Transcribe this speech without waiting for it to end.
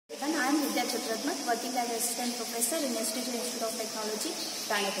I am working as Assistant Professor in STG Institute of Technology,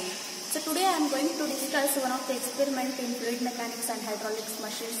 Ranagani. So today I am going to discuss one of the experiments in fluid mechanics and hydraulics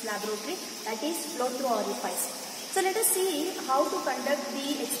machines laboratory, that is flow-through orifice. So let us see how to conduct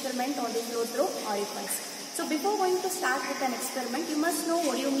the experiment on the flow-through orifice. So before going to start with an experiment, you must know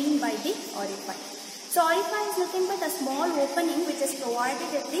what you mean by the orifice. So orifice is nothing but a small opening which is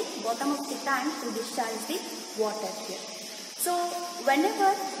provided at the bottom of the tank to discharge the water here. So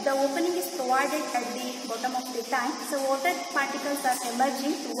whenever the opening is provided at the bottom of the tank, so water particles are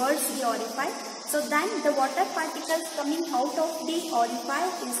emerging towards the orifice. So then the water particles coming out of the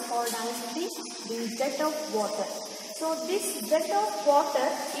orifice is called as the jet of water. So this jet of water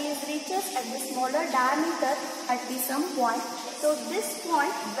reaches at the smaller diameter at some point. So this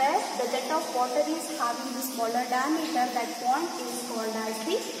point where the jet of water is having the smaller diameter, that point is called as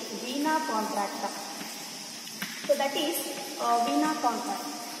the vena contracta. So that is vena contracta.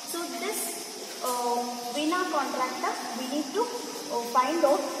 So this vena contracta we need to find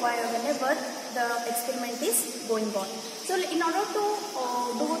out whenever the experiment is going on. So in order to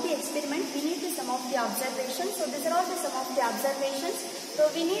do the experiment, we need some of the observations. So these are all some of the observations. So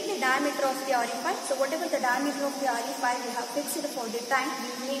we need the diameter of the orifice. So whatever the diameter of the orifice we have fixed for the tank,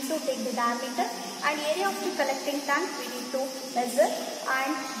 we need to take the diameter, and area of the collecting tank we need to measure,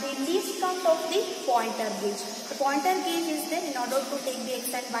 and the least count of the pointer gauge. The pointer gauge is there in order to take the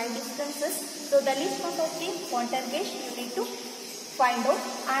x and y distances. So the least count of the pointer gauge you need to find out,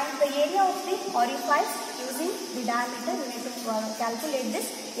 and the area of the orifice using the diameter you need to calculate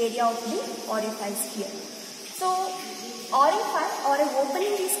this area of the orifice here. So orifice or an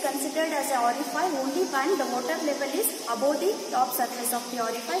opening is considered as an orifice only when the water level is above the top surface of the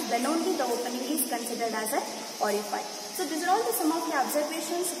orifice, then only the opening is considered as an orifice. So these are all some of the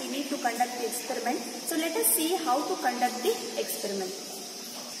observations we need to conduct the experiment. So let us see how to conduct the experiment.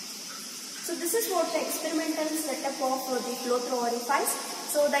 So this is what the experimental setup of the flow-through orifice.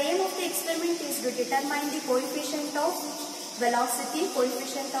 So the aim of the experiment is to determine the coefficient of velocity,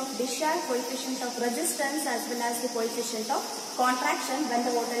 coefficient of discharge, coefficient of resistance, as well as the coefficient of contraction when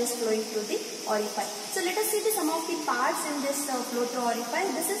the water is flowing through the orifice. So let us see some of the parts in this flow-through orifice.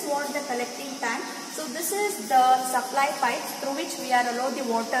 This is what the collecting tank. So this is the supply pipe through which we are allowed the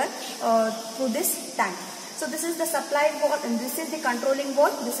water through this tank. So this is the supply valve, and this is the controlling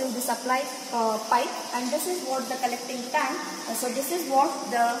valve, this is the supply pipe, and this is what the collecting tank. So this is what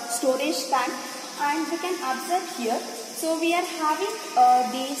the storage tank, and we can observe here. So we are having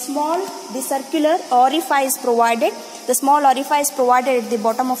the circular orifice provided, the small orifice provided at the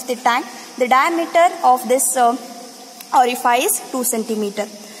bottom of the tank. The diameter of this orifice 2 centimeter.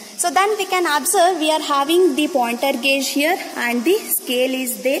 So then we can observe we are having the pointer gauge here, and the scale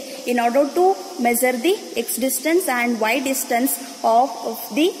is there in order to measure the x distance and y distance of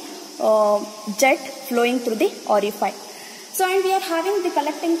the jet flowing through the orifice. So and we are having the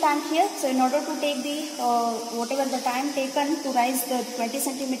collecting tank here. So in order to take the whatever the time taken to rise the 20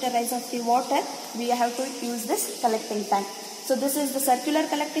 centimeter rise of the water, we have to use this collecting tank. So this is the circular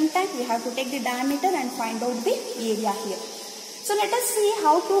collecting tank. We have to take the diameter and find out the area here. So let us see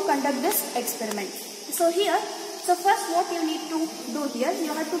how to conduct this experiment. So here, so first what you need to do here,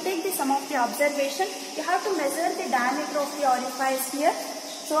 you have to take the sum of the observation. You have to measure the diameter of the orifice here.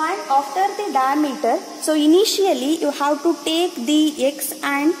 So and after the diameter, so initially you have to take the x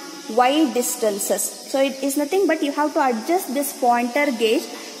and y distances. So it is nothing but you have to adjust this pointer gauge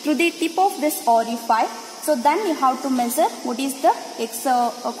to the tip of this orifice. So then you have to measure what is the x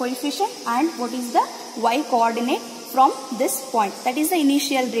coefficient and what is the y coordinate from this point. That is the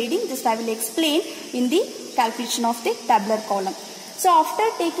initial reading. This I will explain in the calculation of the tabular column. So after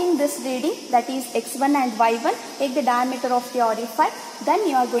taking this reading, that is x1 and y1, take the diameter of the orifice, then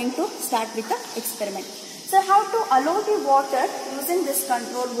you are going to start with the experiment. So how to allow the water using this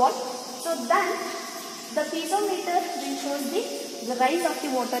control valve. So then the piezometer will show the rise of the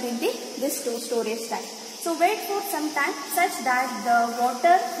water in this storage tank. So wait for some time such that the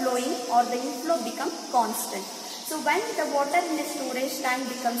water flowing or the inflow become constant. So when the water in the storage tank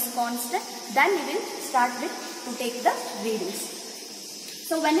becomes constant, then we will start to take the readings.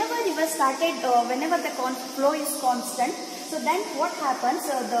 So whenever you were started, whenever the flow is constant, so then what happens?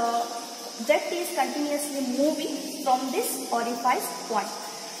 The jet is continuously moving from this orifice point.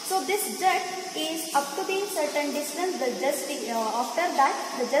 So this jet is up to the certain distance. After that,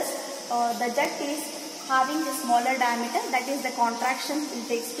 the jet is having the smaller diameter, that is the contraction will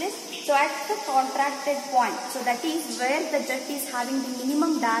take place. So at the contracted point, so that is where the jet is having the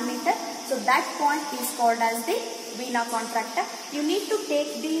minimum diameter, so that point is called as the vena contracta. You need to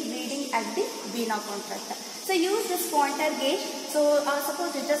take the reading at the vena contracta. So use this pointer gauge. So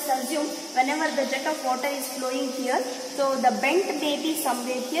suppose you just assume whenever the jet of water is flowing here, so the bend may be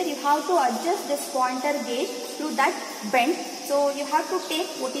somewhere here. You have to adjust this pointer gauge to that bend. So you have to take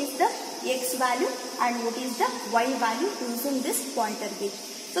what is the x value and what is the y value using this pointer gauge.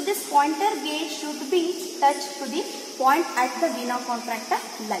 So this pointer gauge should be touched to the point at the vena contracta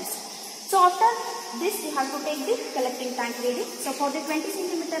lies. So after this you have to take the collecting tank reading. So for the 20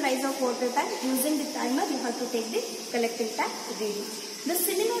 cm rise of water tank, using the timer you have to take the collecting tank reading. The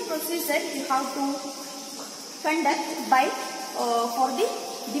similar procedure you have to conduct by for the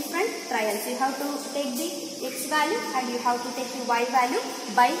different trials. You have to take the x value and you have to take the y value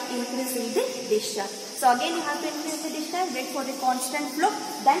by increasing the discharge. So again you have to increase the discharge, wait for the constant flow.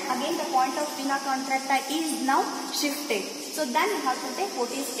 Then again the point of vena contracta is now shifted. So then you have to take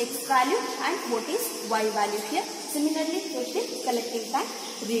what is x value and what is y value here. Similarly take the collecting tank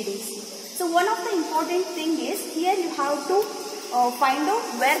readings. So one of the important thing is here you have to find out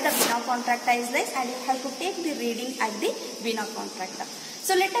where the vena contracta is there and you have to take the reading at the vena contracta.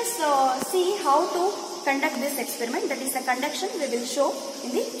 So let us see how to conduct this experiment. That is the conduction we will show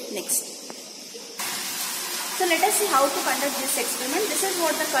in the next. So let us see how to conduct this experiment. This is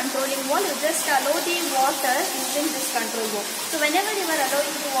what the controlling valve. You just allow the water using this control valve. So whenever you are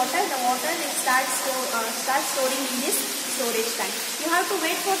allowing the water it starts storing in this storage tank. You have to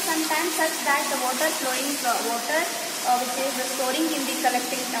wait for some time such that the water flowing which is storing in the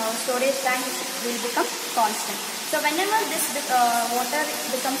collecting storage tank will become constant. So whenever this water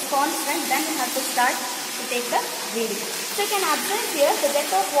becomes constant, then you have to start to take the reading. So you can observe here the jet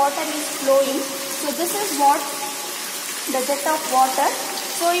of water is flowing. So this is what the jet of water.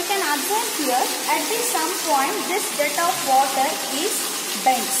 So you can observe here at some point this jet of water is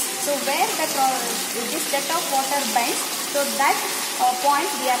bends. So where this jet of water bends, so that point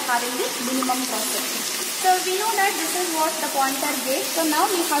we are having the minimum cross section. So we know that this is what the pointer gauge. So now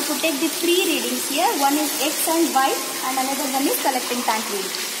we have to take the three readings here. One is x and y and another one is collecting tank reading.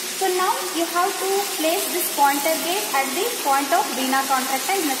 So now you have to place this pointer gauge at the point of vena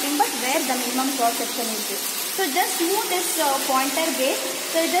contracta, is nothing but where the minimum cross section is. So just move this pointer gauge.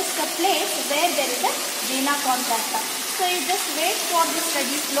 So just place where there is a vena contracta. So you just wait for the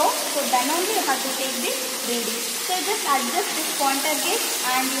steady flow. So then only you have to take the reading. So you just adjust this pointer gauge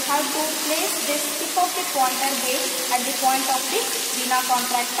and you have to place this tip of the pointer gauge at the point of the vena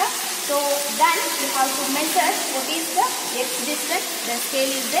contracta. So then you have to measure what is the x distance, the scale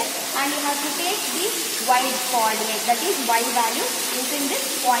is there, and you have to take the y coordinate, that is y value, using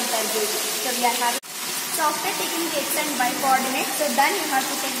this pointer gauge. So we are having. So after taking the x and y coordinate, so then you have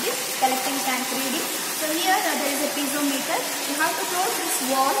to take the collecting tank reading. So here there is a piezometer. You have to close this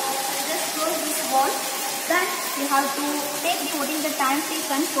wall. Just close this wall. Then you have to take what is the time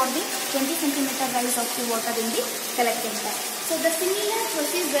taken for the 20 cm rise of the water in the collecting tank. So the similar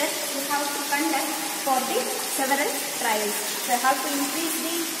procedure you have to conduct for the several trials. So you have to increase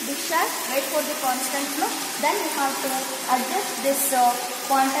the discharge, wait for the constant flow. Then you have to adjust this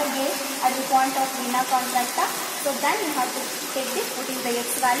pointer gauge at the point of vena contracta. So then you have to take this what is the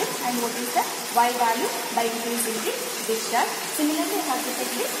x value and what is the y value by increasing the discharge. Similarly, you have to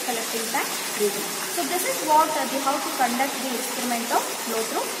take the collecting tank reading. So this is what how to conduct the experiment of flow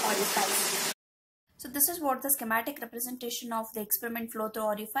through orifice. So this is what the schematic representation of the experiment flow through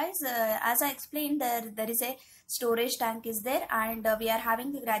orifice. As I explained, there is a storage tank is there, and we are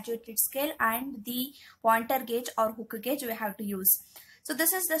having the graduated scale and the pointer gauge or hook gauge we have to use. So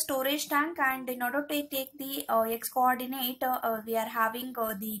this is the storage tank, and in order to take the x coordinate, we are having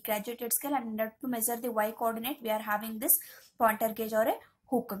the graduated scale, and in order to measure the y coordinate, we are having this pointer gauge or a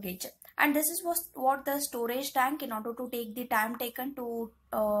hook gauge. And this is what the storage tank, in order to take the time taken to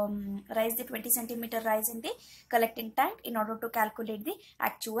rise the 20 cm rise in the collecting tank in order to calculate the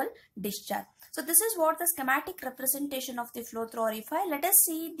actual discharge. So this is what the schematic representation of the flow through orifice. Let us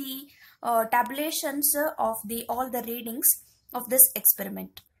see the tabulations of all the readings of this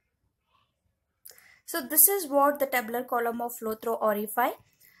experiment. So this is what the tabular column of flow through orifice.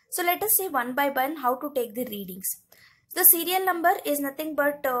 So let us see one by one how to take the readings. The serial number is nothing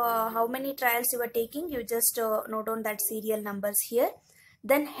but how many trials you are taking. You just note on that serial numbers here.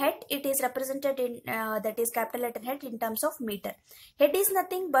 Then head, it is represented in that is capital letter head in terms of meter. Head is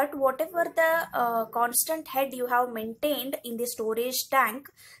nothing but whatever the constant head you have maintained in the storage tank.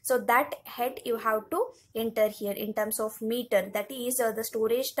 So that head you have to enter here in terms of meter. That is the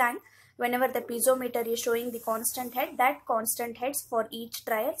storage tank. Whenever the piezometer is showing the constant head, that constant heads for each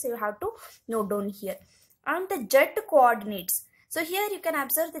trial, so you have to note down here. And the jet coordinates. So here you can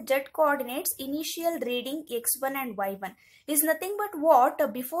observe the z coordinates initial reading x1 and y1 is nothing but what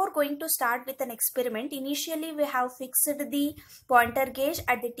before going to start with an experiment, initially we have fixed the pointer gauge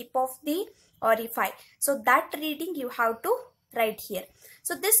at the tip of the orifice. So that reading you have to write here.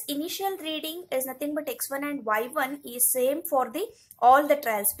 So this initial reading is nothing but x1 and y1 is same for the all the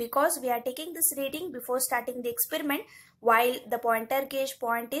trials, because we are taking this reading before starting the experiment while the pointer gauge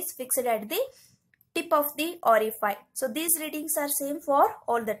point is fixed at the tip of the orifice. So these readings are same for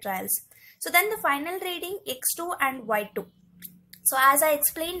all the trials. So then the final reading x2 and y2. So as I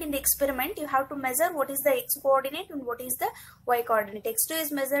explained in the experiment, you have to measure what is the x coordinate and what is the y coordinate. x2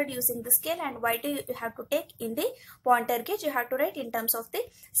 is measured using the scale and y2 you have to take in the pointer gauge. You have to write in terms of the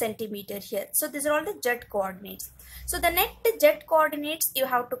centimeter here. So these are all the z coordinates. So the net z coordinates you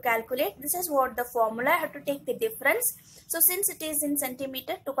have to calculate. This is what the formula. I have to take the difference. So since it is in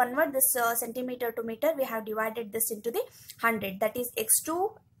centimeter, to convert this centimeter to meter, we have divided this into the 100. That is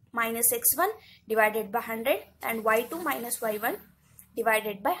x2 minus x1 divided by 100 and y2 minus y1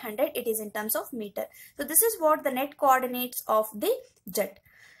 divided by 100. It is in terms of meter. So this is what the net coordinates of the jet.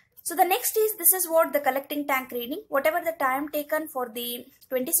 So the next is, this is what the collecting tank reading. Whatever the time taken for the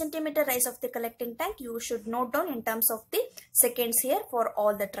 20 centimeter rise of the collecting tank, you should note down in terms of the seconds here for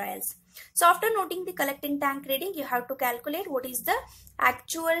all the trials. So after noting the collecting tank reading, you have to calculate what is the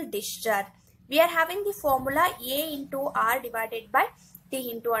actual discharge. We are having the formula A into R divided by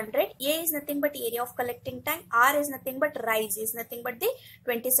T into 100. A is nothing but area of collecting tank. R is nothing but rise, is nothing but the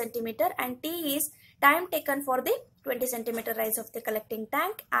 20 centimeter, and T is time taken for the 20 centimeter rise of the collecting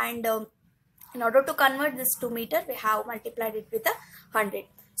tank. And in order to convert this to meter, we have multiplied it with 100.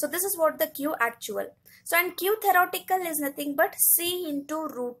 So this is what the Q actual. So and Q theoretical is nothing but C into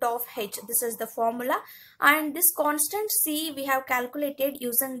root of H. This is the formula, and this constant C we have calculated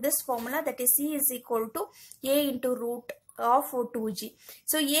using this formula, that is C is equal to A into root of 2g.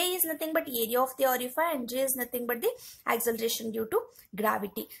 So A is nothing but area of the orifice and G is nothing but the acceleration due to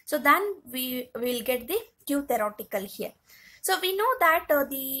gravity. So then we will get the Q theoretical here. So we know that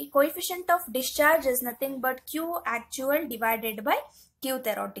the coefficient of discharge is nothing but Q actual divided by Q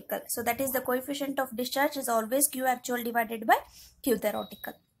theoretical. So that is the coefficient of discharge is always Q actual divided by Q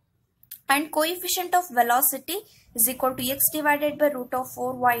theoretical. And coefficient of velocity is equal to x divided by root of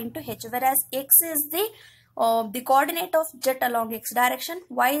 4y into h, whereas x is the coordinate of jet along x direction,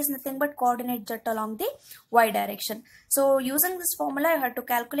 y is nothing but coordinate jet along the y direction. So using this formula, you have to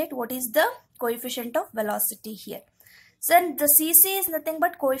calculate what is the coefficient of velocity here. Then the cc is nothing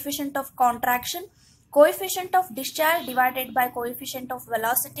but coefficient of contraction. Coefficient of discharge divided by coefficient of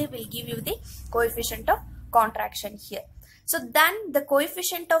velocity will give you the coefficient of contraction here. So then the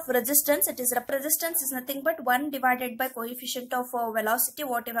coefficient of resistance, it is resistance is nothing but 1 divided by coefficient of velocity,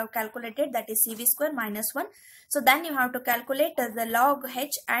 what you have calculated, that is CV square minus 1. So then you have to calculate the log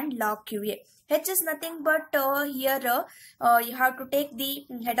H and log QA. H is nothing but here you have to take the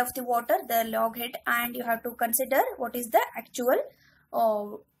head of the water, the log head, and you have to consider what is the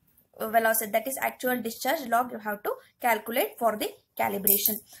actual velocity, that is actual discharge log, you have to calculate for the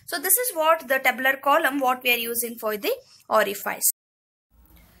calibration. So this is what the tabular column what we are using for the orifice.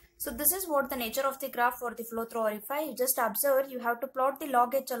 So this is what the nature of the graph for the flow through orifice. You just observe, you have to plot the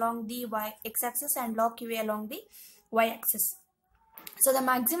log H along the x-axis and log QA along the y-axis. So the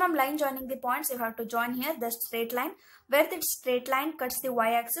maximum line joining the points you have to join here, the straight line. Where the straight line cuts the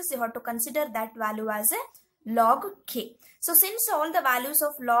y-axis, you have to consider that value as a log K. So since all the values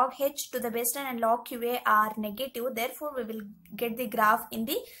of log H to the base 10 and log QA are negative, therefore we will get the graph in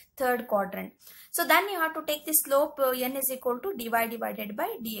the third quadrant. So then you have to take the slope n is equal to dy divided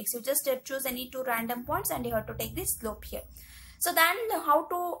by dx. You just choose any two random points and you have to take the slope here. So then how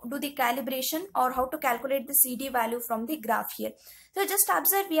to do the calibration or how to calculate the CD value from the graph here. So just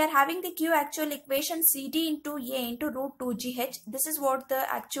observe, we are having the Q actual equation CD into A into root 2GH. This is what the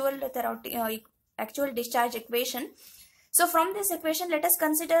actual discharge equation. So from this equation, let us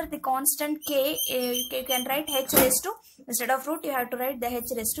consider the constant K. You can write H raised to, instead of root, you have to write the H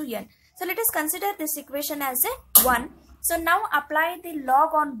raised to N. So let us consider this equation as a 1. So now apply the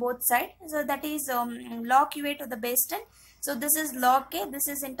log on both sides. So that is log QA to the base 10. So this is log K. This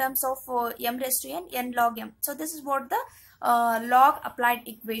is in terms of M raised to N, N log M. So this is what the log applied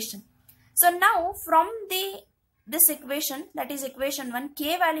equation. So now from this equation, that is equation 1,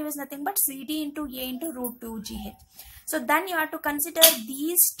 K value is nothing but CD into A into root 2GH. So then you have to consider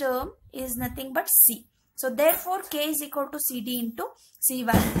these term is nothing but C. So therefore K is equal to CD into C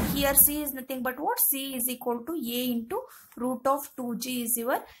value. Here C is nothing but what? C is equal to A into root of 2G is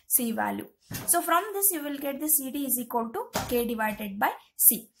your C value. So from this you will get the CD is equal to K divided by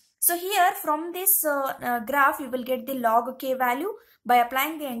C. So here from this graph you will get the log k value. By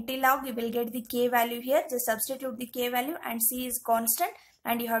applying the anti-log you will get the k value here. Just substitute the k value and c is constant,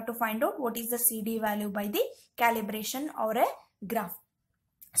 and you have to find out what is the CD value by the calibration or a graph.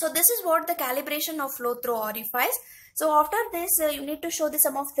 So this is what the calibration of flow through orifice. So after this you need to show the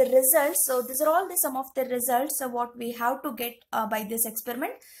sum of the results. So these are all the sum of the results what we have to get by this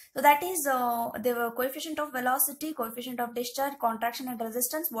experiment. So that is the coefficient of velocity, coefficient of discharge, contraction and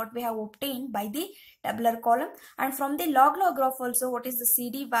resistance what we have obtained by the tabular column, and from the log-log graph also what is the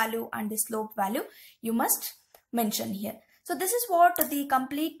CD value and the slope value you must mention here. So this is what the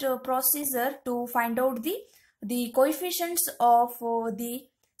complete procedure to find out the coefficients of the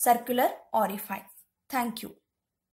circular orifice. Thank you.